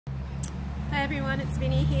Hey everyone, it's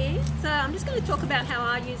Vinny here. So I'm just going to talk about how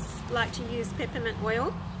I like to use peppermint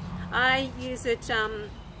oil. I use it, I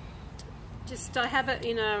have it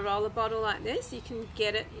in a roller bottle like this. You can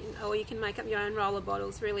get it, or you can make up your own roller bottle.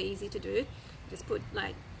 It's really easy to do. Just put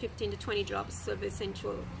like 15 to 20 drops of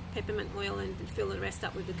essential peppermint oil and fill the rest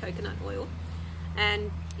up with the coconut oil.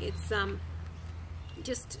 And it's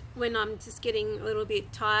just when I'm just getting a little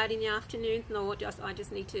bit tired in the afternoon, or I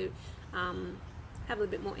just need to have a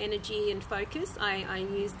little bit more energy and focus, I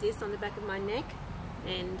use this on the back of my neck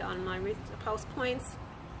and on my wrist pulse points,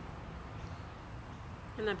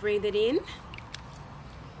 and I breathe it in.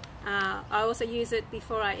 I also use it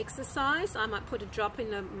before I exercise. I might put a drop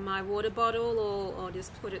in my water bottle, or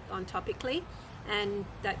just put it on topically, and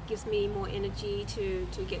that gives me more energy to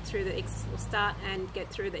get through the start and get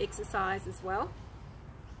through the exercise as well.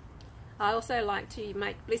 I also like to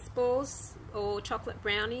make bliss balls or chocolate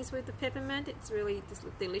brownies with the peppermint. It's really just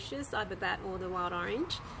delicious, either that or the wild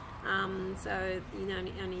orange. So you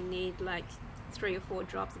only need like 3 or 4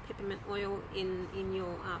 drops of peppermint oil in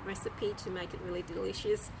your recipe to make it really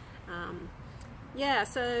delicious. Yeah,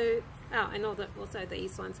 so and also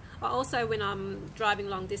these ones. Also, when I'm driving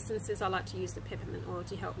long distances, I like to use the peppermint oil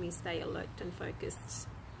to help me stay alert and focused,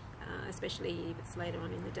 especially if it's later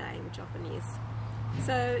on in the day, which often is.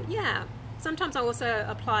 So yeah, sometimes I also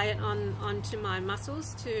apply it onto my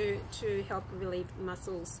muscles to help relieve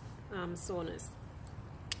muscles soreness.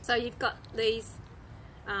 So you've got these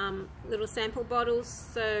little sample bottles,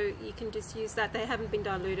 so you can just use that. They haven't been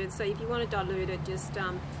diluted, so if you want to dilute it, just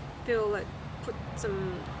fill it, put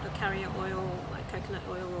some carrier oil like coconut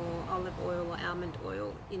oil or olive oil or almond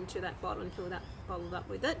oil into that bottle and fill that bottle up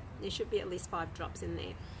with it. There should be at least 5 drops in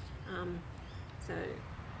there.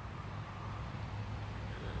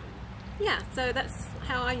 Yeah, so that's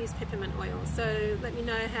how I use peppermint oil. So let me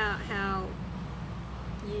know how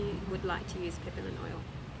you would like to use peppermint oil.